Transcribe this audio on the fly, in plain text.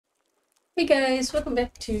Hey guys, welcome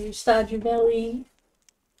back to Stardew Valley,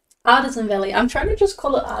 Artisan Valley. I'm trying to just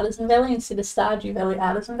call it Artisan Valley instead of Stardew Valley,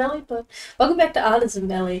 Artisan Valley, but welcome back to Artisan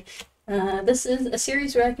Valley. This is a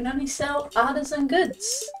series where I can only sell artisan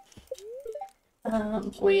goods.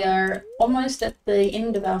 We are almost at the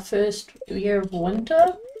end of our first year of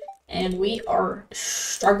winter, and we are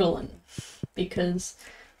struggling because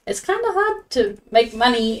it's kind of hard to make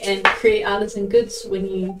money and create artisan goods when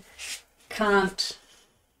you can't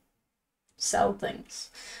sell things.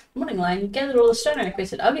 Morning, Lion. You gathered all the stone I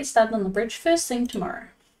requested. I'll get started on the bridge first thing tomorrow.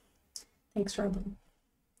 Thanks, Robin.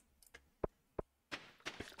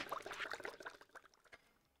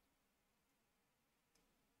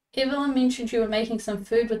 Evelyn mentioned you were making some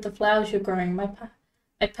food with the flowers you're growing. My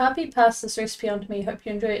puppy passed this recipe on to me. Hope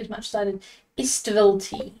you enjoy it as much as I did. Estival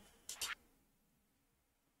tea.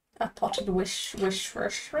 A potted wish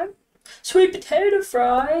shrimp. Sweet potato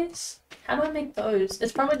fries. How do I make those?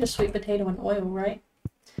 It's probably just sweet potato and oil, right?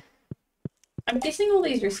 I'm guessing all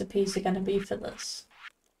these recipes are going to be for this.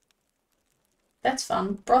 That's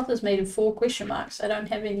fun. Broth is made of 4 question marks. I don't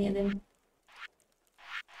have any of them.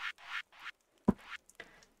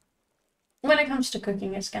 When it comes to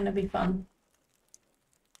cooking, it's going to be fun.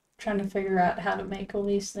 Trying to figure out how to make all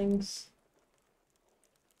these things.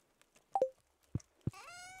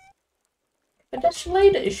 But that's a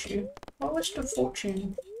later issue. What was the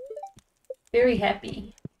fortune? Very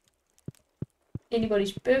happy.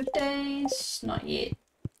 Anybody's birthdays? Not yet.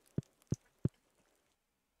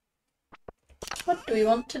 What do we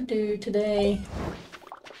want to do today?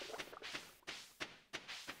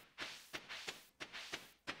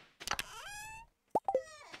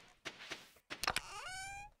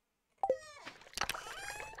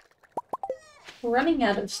 We're running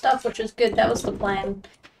out of stuff, which is good. That was the plan.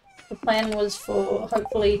 The plan was for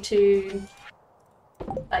hopefully to,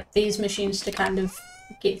 like, these machines to kind of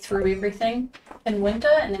get through everything in winter,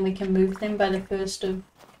 and then we can move them by the first of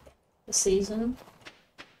the season.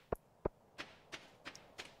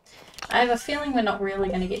 I have a feeling we're not really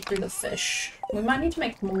going to get through the fish. We might need to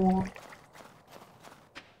make more.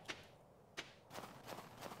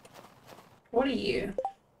 What are you?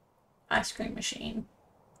 Ice cream machine.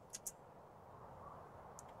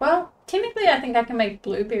 Well, technically I think I can make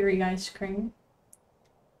blueberry ice cream.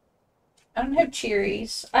 I don't have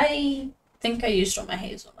cherries. I think I used all my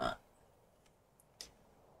hazelnut.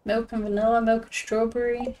 Milk and vanilla, milk and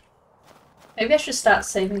strawberry. Maybe I should start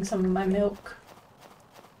saving some of my milk.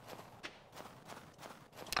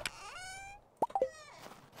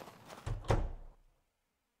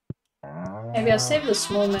 Maybe I'll save the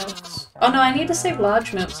small milks. Oh no, I need to save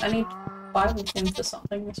large milks. I need 5 of them for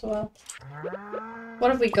something as well. What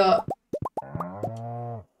have we got?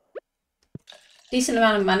 Decent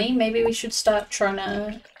amount of money. Maybe we should start trying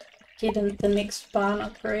to get in the next barn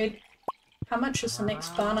upgrade. How much is the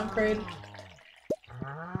next barn upgrade?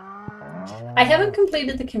 I haven't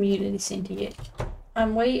completed the community center yet.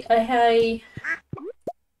 I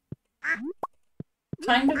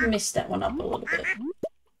kind of messed that one up a little bit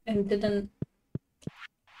and didn't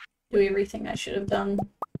do everything I should have done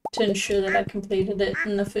to ensure that I completed it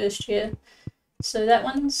in the first year. So that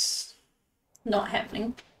one's not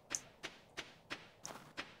happening.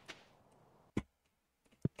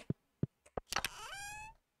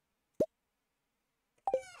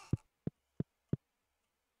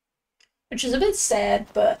 Which is a bit sad,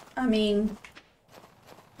 but I mean,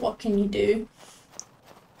 what can you do?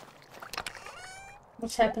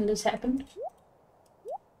 What's happened has happened.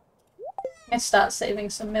 I start saving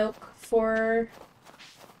some milk for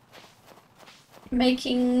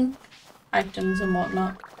making items and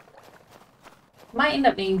whatnot. Might end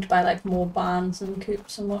up needing to buy like more barns and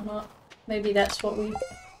coops and whatnot. Maybe that's what we...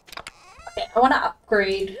 Okay, I want to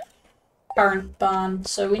upgrade current barn,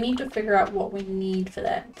 so we need to figure out what we need for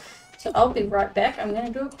that. So I'll be right back. I'm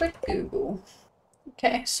going to do a quick Google.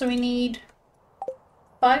 Okay, so we need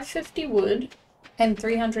 550 wood and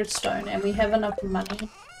 300 stone, and we have enough money.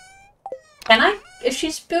 Can I? If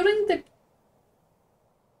she's building the...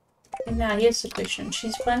 Now, here's the question.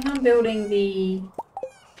 She's planning on building the...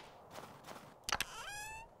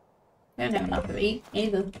 I don't have enough of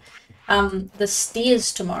either. The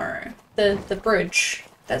stairs tomorrow. The bridge.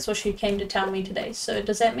 That's what she came to tell me today. So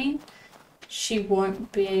does that mean she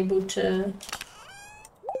won't be able to...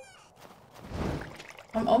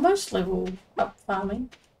 I'm almost level up farming.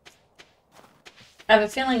 I have a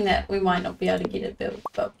feeling that we might not be able to get it built,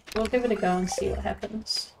 but we'll give it a go and see what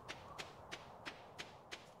happens.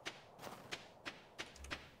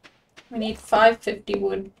 We need 550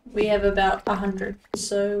 wood. We have about 100,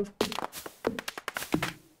 so...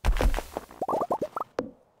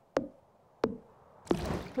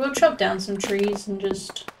 We'll chop down some trees and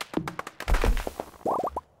just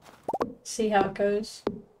see how it goes.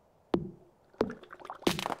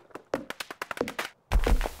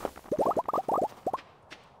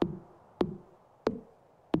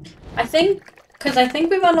 Because I think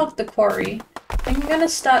we've unlocked the quarry. I think I'm gonna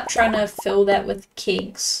start trying to fill that with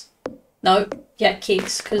kegs. No, yeah,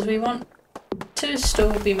 kegs, because we want to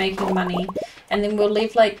still be making money, and then we'll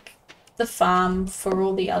leave like the farm for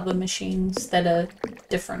all the other machines that are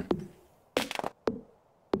different.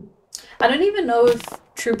 I don't even know if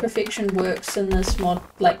True Perfection works in this mod,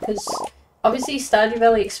 like, because obviously Stardew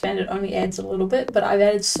Valley Expanded only adds a little bit, but I've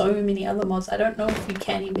added so many other mods, I don't know if you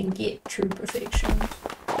can even get True Perfection.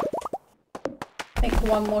 I think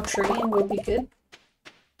one more tree and we'll be good.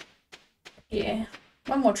 Yeah,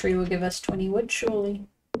 one more tree will give us 20 wood, surely.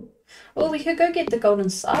 Oh, we could go get the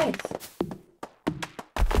golden scythe.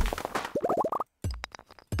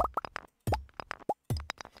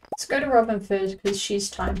 Let's go to Robin first because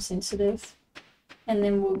she's time sensitive. And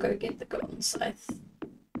then we'll go get the golden scythe.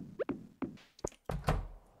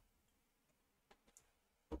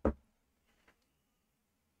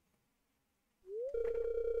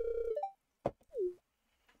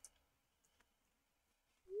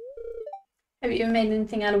 Have you ever made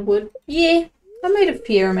anything out of wood? Yeah, I made a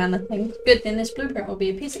fair amount of things. Good, then this blueprint will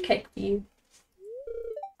be a piece of cake for you.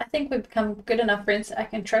 I think we've become good enough friends that I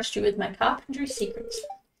can trust you with my carpentry secrets.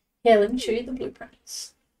 Here, let me show you the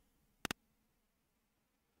blueprints.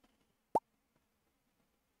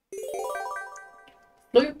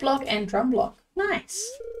 Flute block and drum block.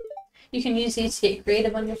 Nice. You can use these to get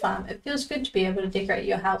creative on your farm. It feels good to be able to decorate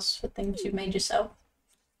your house with things you've made yourself.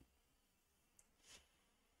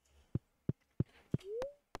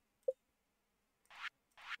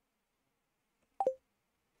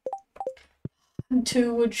 I'm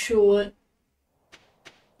 2 wood short.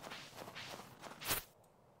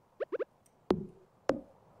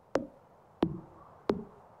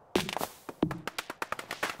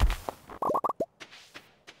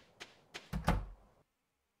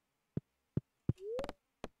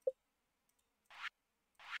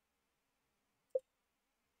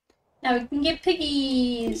 Now we can get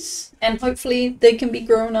piggies! And hopefully they can be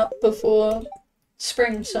grown up before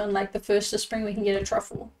spring, so in like the 1st of spring we can get a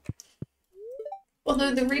truffle.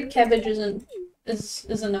 Although the red cabbage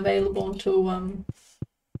isn't available until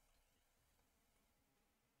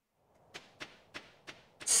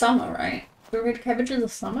summer, right? The red cabbage is a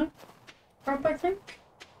summer crop, I think.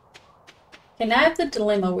 Okay, now I have the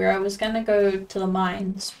dilemma where I was gonna go to the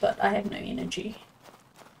mines, but I have no energy.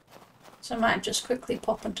 So I might just quickly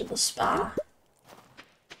pop into the spa.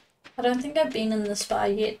 I don't think I've been in the spa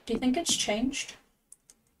yet. Do you think it's changed?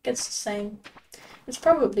 It's the same. It's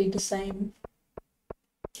probably the same.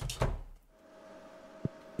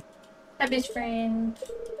 Hi, best friend.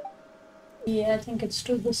 Yeah, I think it's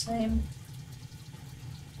still the same.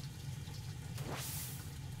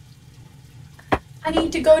 I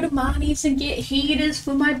need to go to Marnie's and get heaters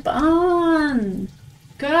for my barn.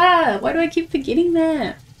 God, why do I keep forgetting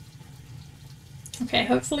that? Okay,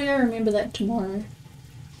 hopefully I remember that tomorrow.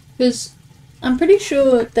 Because I'm pretty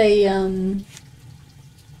sure their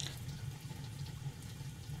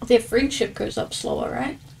friendship goes up slower,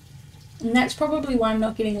 right? And that's probably why I'm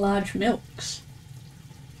not getting large milks.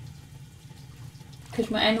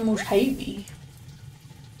 Because my animals hate me.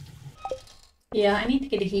 Yeah, I need to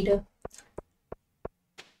get a heater.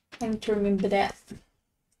 I need to remember that.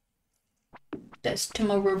 That's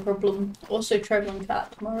tomorrow problem. Also traveling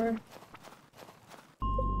cart tomorrow.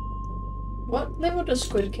 What level does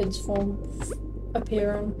Squid Kids form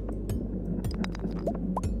appear on?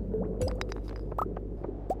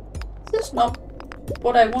 This is not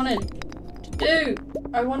what I wanted to do.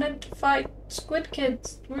 I wanted to fight Squid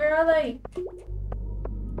Kids. Where are they?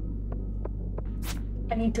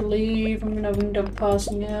 I need to leave. I'm gonna end up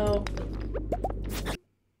passing out.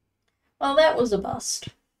 Well, that was a bust.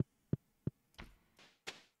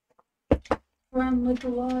 Run,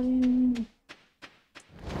 little lion.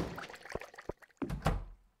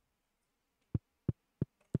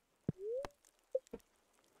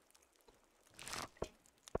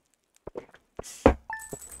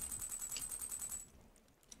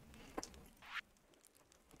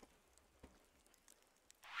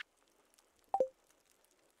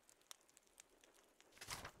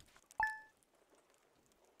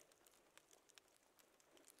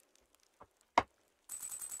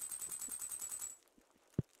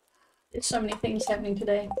 There's so many things happening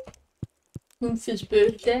today. Oomph's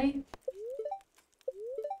birthday.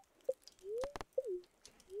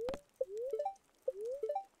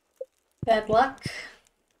 Bad luck.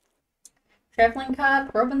 Traveling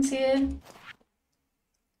cart. Robin's here.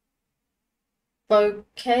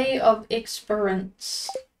 Bouquet of experience.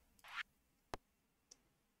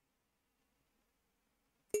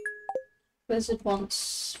 Wizard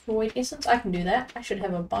wants void essence. I can do that. I should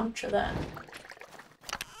have a bunch of that.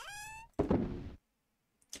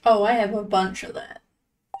 Oh, I have a bunch of that.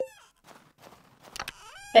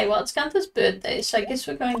 Okay, well, it's Gunther's birthday, so I guess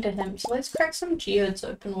we're going to him. So let's crack some geodes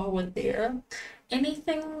open while we're there.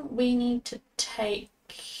 Anything we need to take?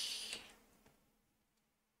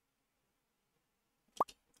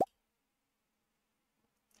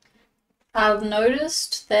 I've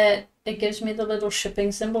noticed that it gives me the little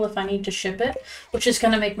shipping symbol if I need to ship it, which is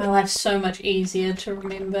going to make my life so much easier to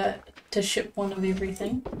remember to ship one of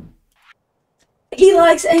everything. He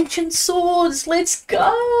likes ancient swords! Let's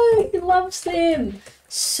go! He loves them!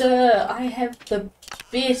 Sir, I have the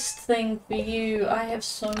best thing for you. I have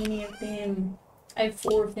so many of them. I have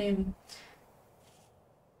 4 of them.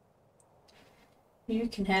 You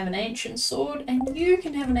can have an ancient sword, and you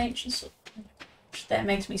can have an ancient sword. That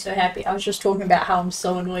makes me so happy. I was just talking about how I'm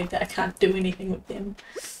so annoyed that I can't do anything with them.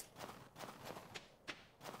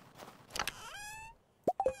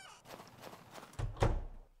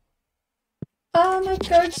 Oh, my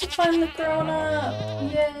goats are finally grown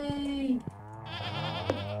up! Yay!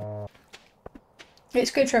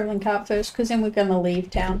 Let's go travelling cart first, because then we're going to leave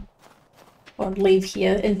town. Or leave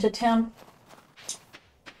here into town.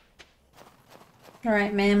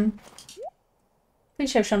 Alright, ma'am.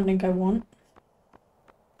 Please have something I want.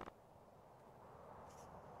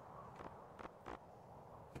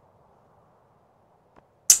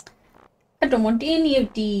 I don't want any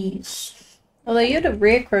of these. Although you had a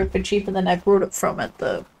rare crow for cheaper than I brought it from at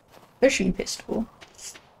the fishing festival.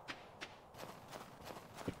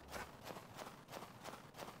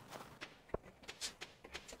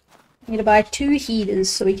 I need to buy 2 heaters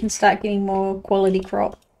so we can start getting more quality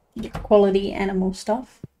animal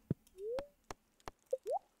stuff.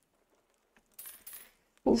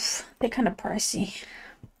 Oof, they're kind of pricey.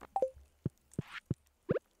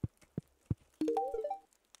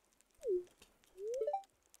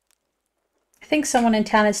 I think someone in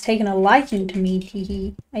town has taken a liking to me,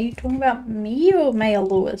 teehee. Are you talking about me or Maya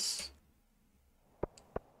Lewis?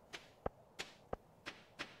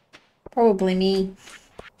 Probably me.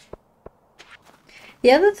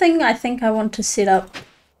 The other thing I think I want to set up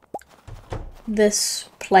this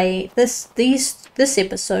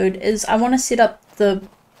episode is I want to set up the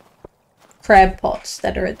crab pots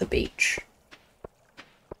that are at the beach.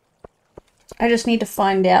 I just need to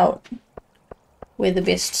find out where the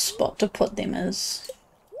best spot to put them is.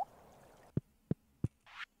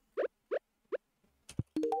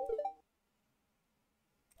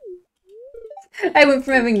 I went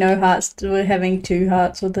from having no hearts to having 2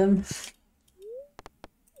 hearts with them.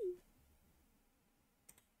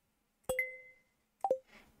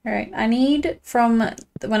 Alright, I need from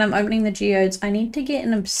when I'm opening the geodes, I need to get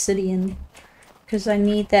an obsidian. Because I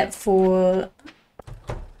need that for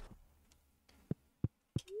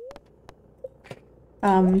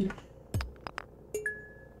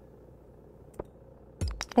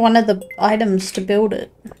one of the items to build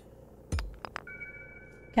it.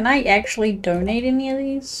 Can I actually donate any of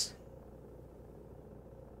these?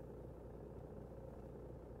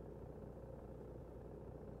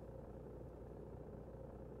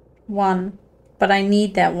 One. But I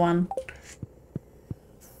need that one.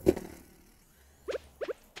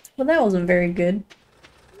 Well, that wasn't very good.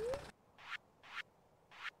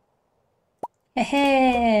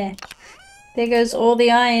 Heh. There goes all the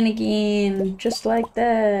iron again. Just like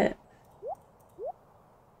that.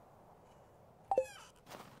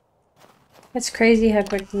 It's crazy how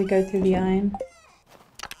quickly we go through the iron.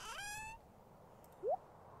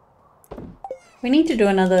 We need to do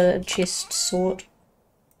another chest sort.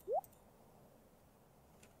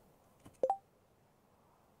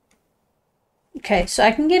 Okay, so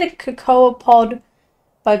I can get a cocoa pod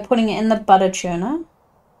by putting it in the butter churner.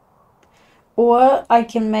 Or I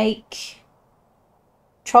can make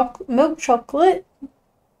milk chocolate,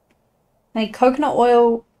 make coconut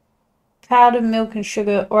oil, powdered milk and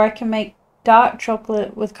sugar, or I can make dark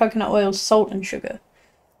chocolate with coconut oil, salt and sugar.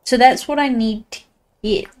 So that's what I need to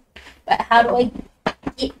get. But how do I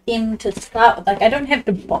get them to start with? Like, I don't have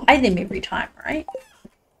to buy them every time, right?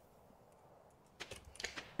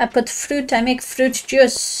 I put fruit, I make fruit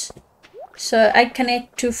juice. So I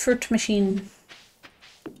connect to fruit machine.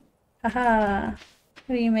 Haha.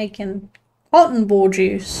 What are you making? Cotton ball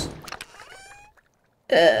juice.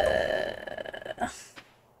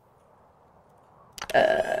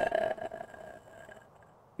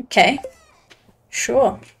 Okay.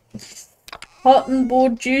 Sure. Cotton ball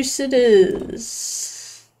juice it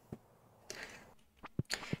is.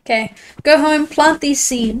 Okay, go home, plant these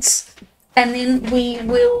seeds, and then we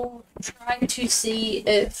will try to see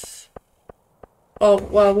if... Oh,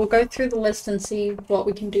 well, we'll go through the list and see what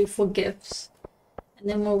we can do for gifts. And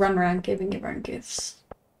then we'll run around giving everyone gifts.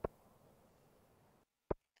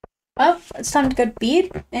 Well, it's time to go to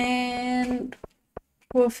bed, and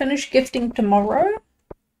we'll finish gifting tomorrow.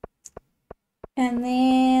 And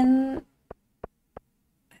then...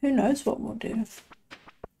 who knows what we'll do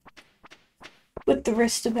with the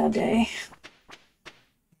rest of our day.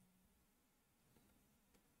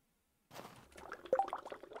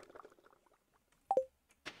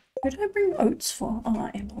 Who did I bring oats for? Oh,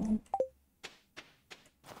 Evelyn.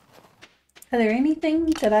 Are there anything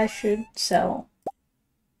that I should sell?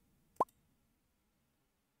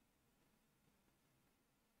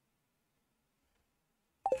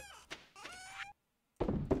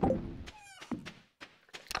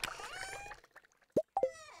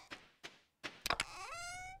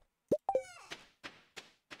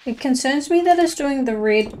 It concerns me that it's doing the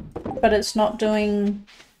red, but it's not doing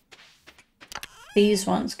these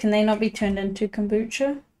ones. Can they not be turned into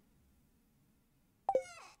kombucha?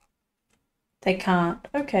 They can't.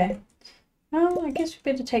 Okay. Well, I guess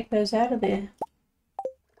we better take those out of there.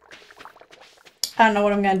 I don't know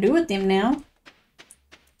what I'm going to do with them now.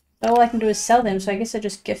 All I can do is sell them, so I guess I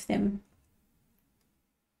just gift them.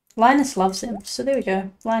 Linus loves them, so there we go.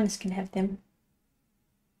 Linus can have them.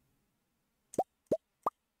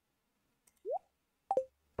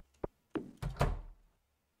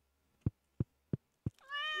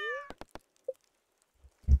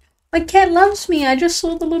 My cat loves me. I just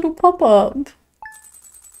saw the little pop-up.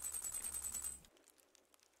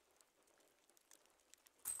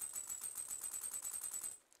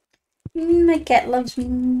 My cat loves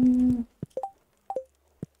me.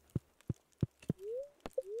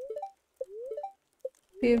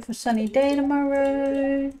 Beautiful sunny day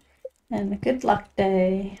tomorrow. And a good luck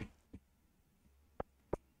day.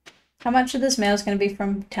 How much of this mail is going to be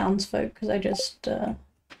from townsfolk? Because I just...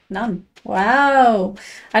 none. Wow.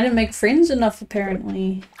 I didn't make friends enough,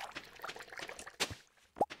 apparently.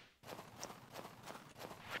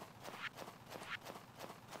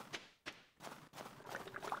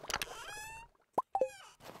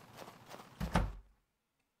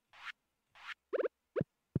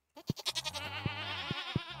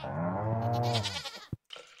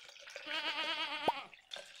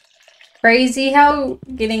 Crazy how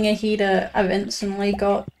getting a heater, I've instantly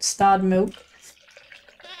got starred milk.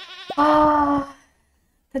 Ah,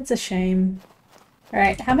 that's a shame.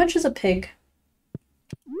 Alright, how much is a pig?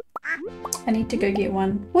 I need to go get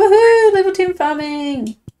one. Woohoo! Level 10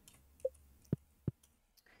 farming!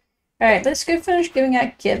 Alright, let's go finish giving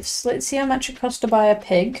out gifts. Let's see how much it costs to buy a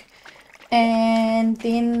pig. And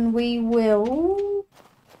then we will...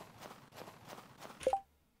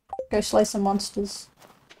 go slay some monsters.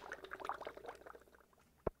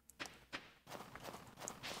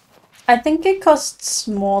 I think it costs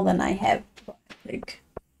more than I have, I think,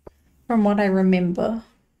 from what I remember.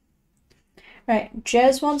 Right,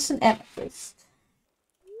 Jazz wants an amethyst.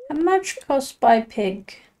 How much cost by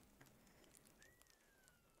pig?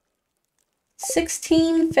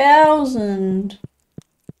 16,000.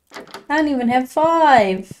 I don't even have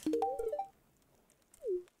 5.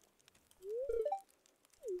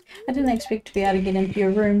 I didn't expect to be able to get into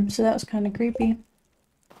your room, so that was kind of creepy.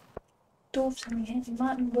 Dwarf, Sammy, Handy,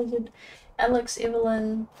 Martin, Wizard, Alex,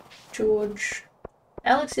 Evelyn, George.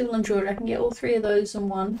 Alex, Evelyn, George. I can get all 3 of those in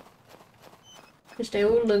one. Because they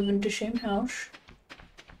all live in the same house.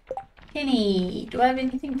 Kenny, do I have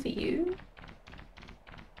anything for you?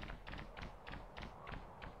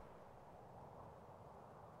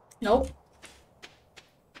 Nope.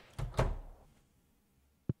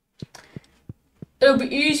 It'll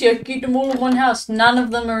be easier to keep them all in one house. None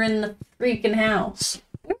of them are in the freaking house.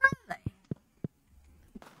 Where are they?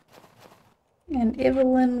 And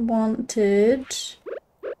Evelyn wanted...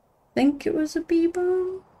 I think it was a bee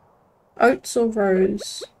balm? Oats or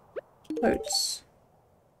rose? Oats.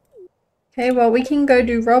 Okay, well we can go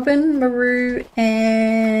do Robin, Maru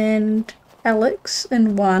and Alex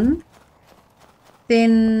in one.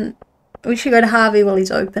 Then we should go to Harvey while he's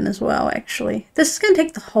open as well, actually. This is going to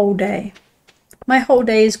take the whole day. My whole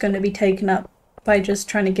day is going to be taken up by just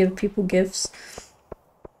trying to give people gifts.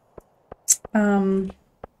 We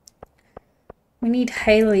need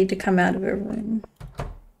Haley to come out of her room.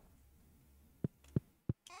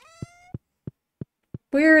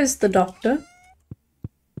 Where is the doctor?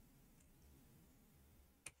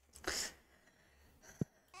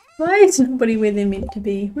 Why is nobody where they're meant to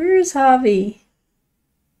be? Where is Harvey?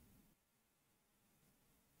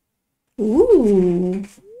 Ooh.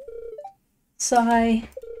 Sigh.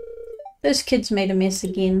 Those kids made a mess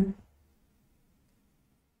again.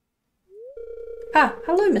 Ah,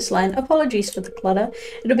 hello, Miss Lane. Apologies for the clutter.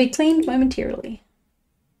 It'll be cleaned momentarily.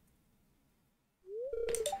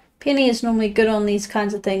 Penny is normally good on these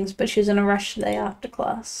kinds of things, but she's in a rush today after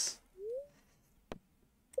class.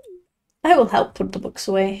 I will help put the books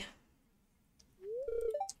away.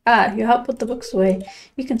 Ah, you help put the books away.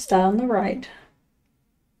 You can start on the right.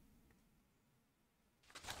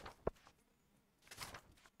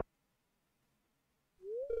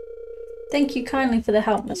 Thank you kindly for the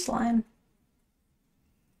help, Miss Lane.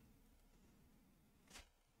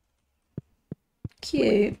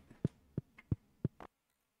 Cute.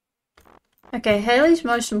 Okay, Haley's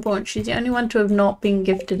most important. She's the only one to have not been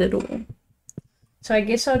gifted at all. So I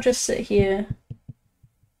guess I'll just sit here.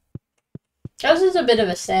 This is a bit of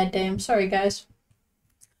a sad day. I'm sorry, guys.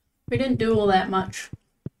 We didn't do all that much.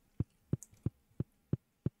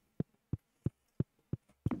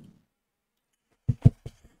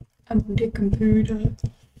 I'm on the computer.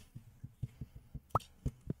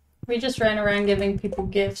 We just ran around giving people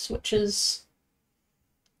gifts, which is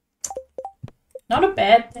not a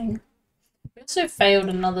bad thing. We also failed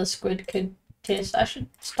another Squid Kid test. I should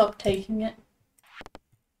stop taking it.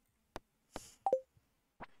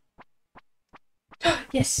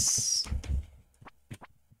 Yes!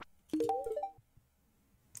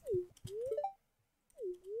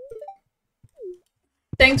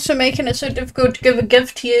 Thanks for making it so difficult to give a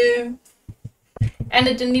gift to you. And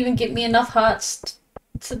it didn't even get me enough hearts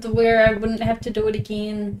to the where I wouldn't have to do it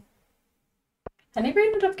again. I never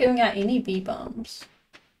ended up giving out any bee bombs.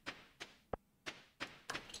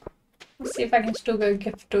 Let's see if I can still go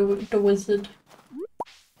gift the wizard.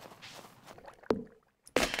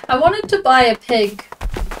 I wanted to buy a pig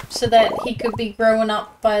so that he could be growing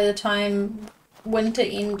up by the time winter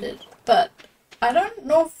ended, but I don't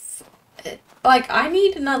know if, like, I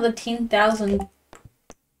need another 10,000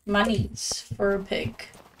 monies for a pig.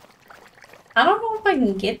 I don't know if I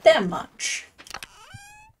can get that much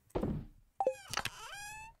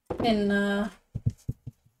in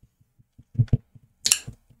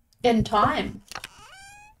time.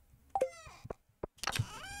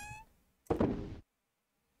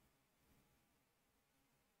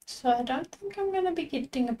 So I don't think I'm gonna be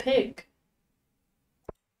getting a pig.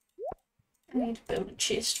 I need to build a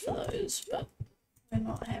chest for those, but we're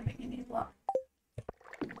not having any luck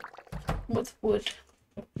with wood.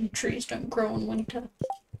 Trees don't grow in winter.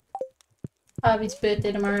 Harvey's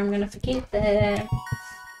birthday tomorrow, I'm gonna forget that.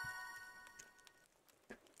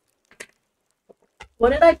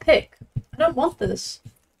 What did I pick? I don't want this.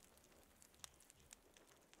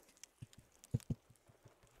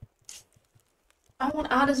 I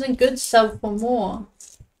want Artisan Goods sell for more.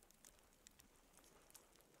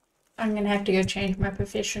 I'm gonna have to go change my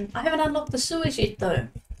profession. I haven't unlocked the sewers yet though.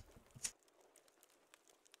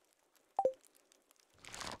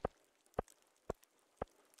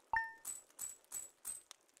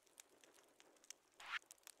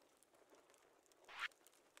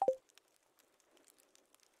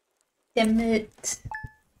 Damn it.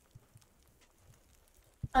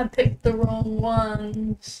 I picked the wrong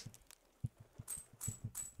ones.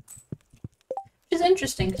 Which is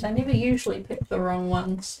interesting because I never usually pick the wrong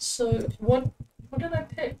ones. So what did I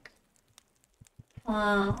pick?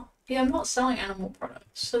 Yeah, I'm not selling animal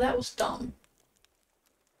products, so that was dumb.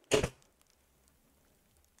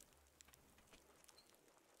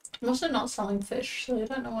 I'm also not selling fish, so I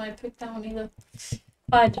don't know why I picked that one either.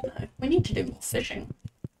 I don't know. We need to do more fishing.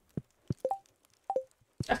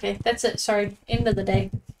 Okay, that's it. Sorry. End of the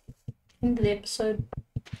day. End of the episode.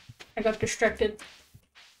 I got distracted.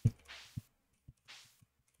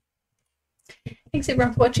 Thanks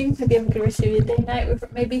everyone for watching. Hope you have a good rest of your day, night, wherever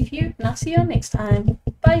it may be for you. And I'll see you all next time.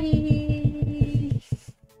 Bye!